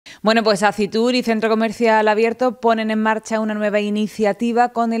Bueno, pues Acitur y Centro Comercial Abierto ponen en marcha una nueva iniciativa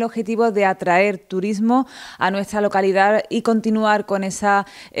con el objetivo de atraer turismo a nuestra localidad y continuar con ese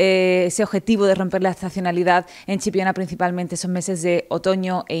objetivo de romper la estacionalidad en Chipiona, principalmente esos meses de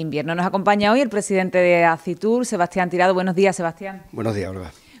otoño e invierno. Nos acompaña hoy el presidente de Acitur, Sebastián Tirado. Buenos días, Sebastián. Buenos días,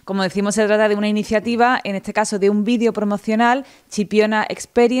 Olga. Como decimos, se trata de una iniciativa, en este caso de un vídeo promocional, Chipiona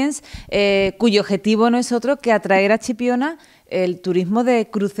Experience, cuyo objetivo no es otro que atraer a Chipiona el turismo de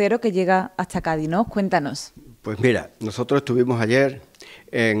crucero que llega hasta Cádiz, ¿no? Cuéntanos. Pues mira, nosotros estuvimos ayer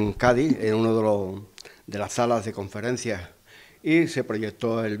en Cádiz, en uno de las salas de conferencias, y se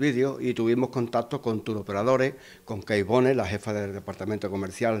proyectó el vídeo y tuvimos contacto con turoperadores, con Kay Bonet, la jefa del Departamento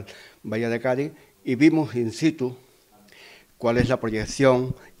Comercial Bahía de Cádiz, y vimos in situ cuál es la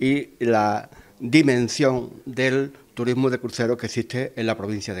proyección y la dimensión del turismo de crucero que existe en la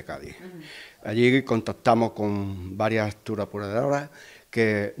provincia de Cádiz. Allí contactamos con varias turoperadoras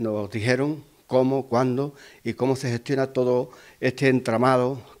que nos dijeron cómo, cuándo y cómo se gestiona todo este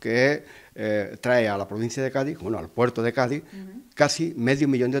entramado que trae a la provincia de Cádiz, bueno, al puerto de Cádiz, casi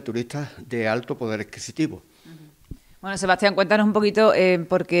 500.000 de turistas de alto poder adquisitivo. Bueno, Sebastián, cuéntanos un poquito,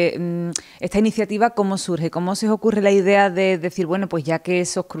 porque esta iniciativa, ¿cómo surge? ¿Cómo se os ocurre la idea de decir, bueno, pues ya que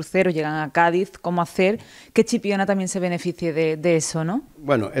esos cruceros llegan a Cádiz, ¿cómo hacer que Chipiona también se beneficie de eso, no?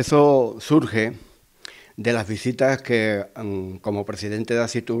 Bueno, eso surge de las visitas que, como presidente de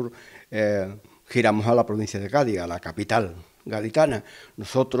Acitur, giramos a la provincia de Cádiz, a la capital gaditana.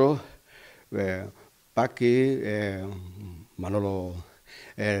 Nosotros, Paqui, Manolo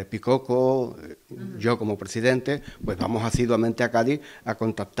Picoco, yo como presidente, pues vamos asiduamente a Cádiz a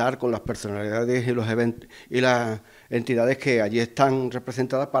contactar con las personalidades y los eventos y las entidades que allí están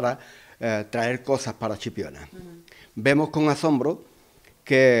representadas para traer cosas para Chipiona. Vemos con asombro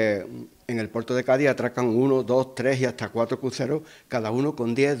que en el puerto de Cádiz atracan 1, 2, 3 y hasta 4 cruceros, cada uno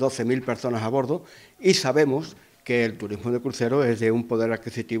con 10, 12.000 personas a bordo, y sabemos que el turismo de crucero es de un poder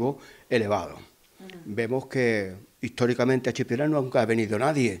adquisitivo elevado. Vemos que históricamente a Chipiona nunca ha venido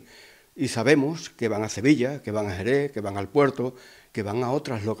nadie y sabemos que van a Sevilla, que van a Jerez, que van al puerto, que van a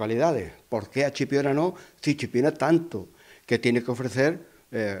otras localidades. ¿Por qué a Chipiona no? Si Chipiona tanto que tiene que ofrecer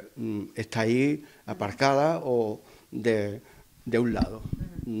está ahí aparcada o de un lado.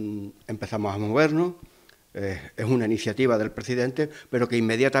 Empezamos a movernos, es una iniciativa del presidente, pero que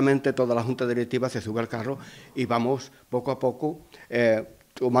inmediatamente toda la junta directiva se sube al carro y vamos poco a poco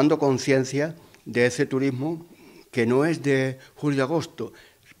tomando conciencia de ese turismo que no es de julio a agosto,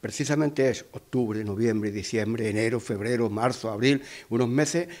 precisamente es octubre, noviembre, diciembre, enero, febrero, marzo, abril, unos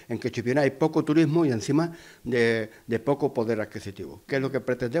meses en que Chipiona hay poco turismo y encima de poco poder adquisitivo. ¿Qué es lo que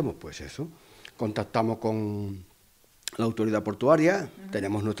pretendemos? Pues eso, contactamos con la autoridad portuaria,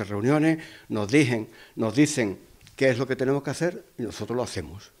 tenemos nuestras reuniones, nos dicen qué es lo que tenemos que hacer y nosotros lo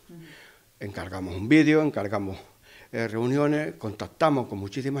hacemos. Encargamos un vídeo, encargamos reuniones, contactamos con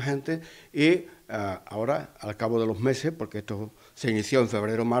muchísima gente y ahora, al cabo de los meses, porque esto se inició en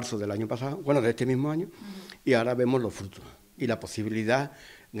febrero, marzo del año pasado, bueno, de este mismo año, y ahora vemos los frutos y la posibilidad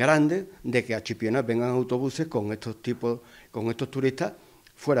grande de que a Chipiona vengan autobuses con estos turistas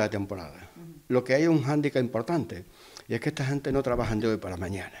fuera de temporada. Lo que hay es un hándicap importante, y es que esta gente no trabaja de hoy para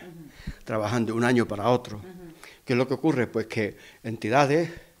mañana, trabajan de un año para otro. ¿Qué es lo que ocurre? Pues que entidades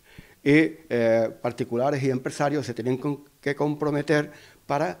y particulares y empresarios se tienen que comprometer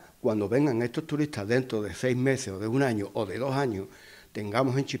para cuando vengan estos turistas dentro de 6 meses o de 1 año o de 2 años,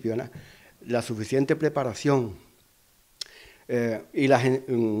 tengamos en Chipiona la suficiente preparación y las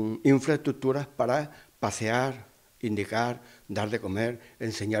infraestructuras para pasear, indicar, dar de comer,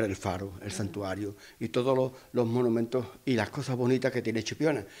 enseñar el faro, el santuario y todos los monumentos y las cosas bonitas que tiene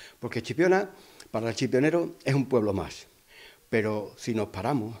Chipiona. Porque Chipiona, para el chipionero, es un pueblo más. Pero si nos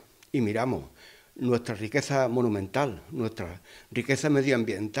paramos y miramos nuestra riqueza monumental, nuestra riqueza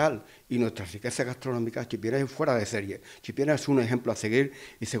medioambiental y nuestra riqueza gastronómica, Chipiona es fuera de serie. Chipiona es un ejemplo a seguir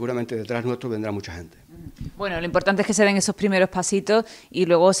y seguramente detrás nuestro vendrá mucha gente. Bueno, lo importante es que se den esos primeros pasitos y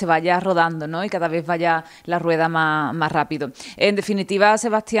luego se vaya rodando, ¿no? Y cada vez vaya la rueda más rápido. En definitiva,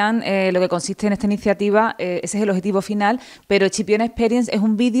 Sebastián, lo que consiste en esta iniciativa, ese es el objetivo final, pero Chipiona Experience es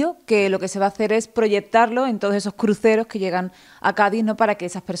un vídeo que lo que se va a hacer es proyectarlo en todos esos cruceros que llegan a Cádiz, ¿no? Para que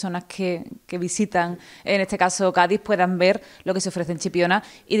esas personas que visitan, en este caso Cádiz, puedan ver lo que se ofrece en Chipiona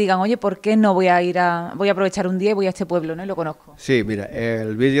y digan, oye, ¿por qué no voy a aprovechar un día y voy a este pueblo, ¿no? Y lo conozco. Sí, mira,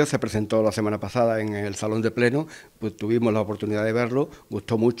 el vídeo se presentó la semana pasada en el Salón de Pleno, pues tuvimos la oportunidad de verlo,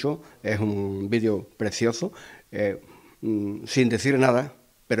 gustó mucho, es un vídeo precioso, sin decir nada,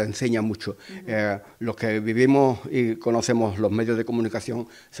 pero enseña mucho. Los que vivimos y conocemos los medios de comunicación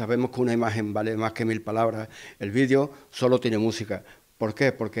sabemos que una imagen vale más que 1000 palabras. El vídeo solo tiene música, ¿Por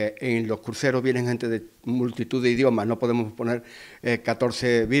qué? Porque en los cruceros vienen gente de multitud de idiomas, no podemos poner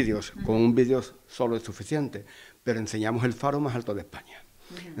 14 vídeos, con un vídeo solo es suficiente, pero enseñamos el faro más alto de España.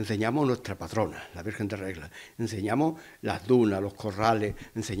 Enseñamos nuestra patrona, la Virgen de Regla, enseñamos las dunas, los corrales,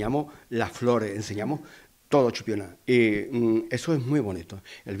 enseñamos las flores, enseñamos todo Chipiona. Y eso es muy bonito.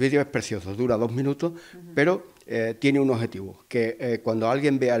 El vídeo es precioso, dura 2 minutos, pero tiene un objetivo, que cuando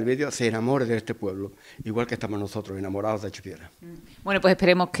alguien vea el vídeo se enamore de este pueblo, igual que estamos nosotros enamorados de Chipiona. Bueno, pues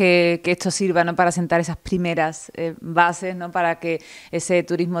esperemos que esto sirva, ¿no?, para sentar esas primeras bases, ¿no?, para que ese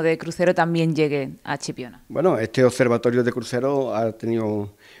turismo de crucero también llegue a Chipiona. Bueno, este observatorio de crucero ha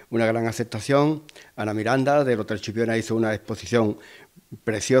tenido una gran aceptación. Ana Miranda, del Hotel Chipiona, hizo una exposición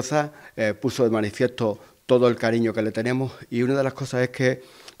preciosa, puso de manifiesto todo el cariño que le tenemos, y una de las cosas es que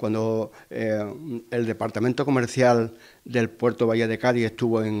cuando el departamento comercial del puerto Bahía de Cádiz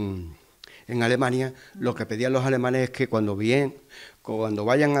estuvo en Alemania, lo que pedían los alemanes es que cuando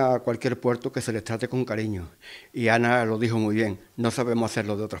vayan a cualquier puerto que se les trate con cariño. Y Ana lo dijo muy bien, no sabemos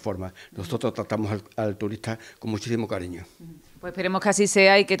hacerlo de otra forma. Nosotros tratamos al turista con muchísimo cariño. Pues esperemos que así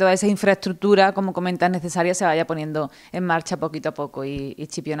sea y que toda esa infraestructura, como comentas, necesaria, se vaya poniendo en marcha poquito a poco y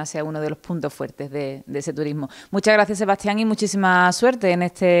Chipiona sea uno de los puntos fuertes de ese turismo. Muchas gracias, Sebastián, y muchísima suerte en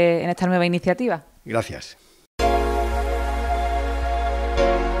esta nueva iniciativa. Gracias.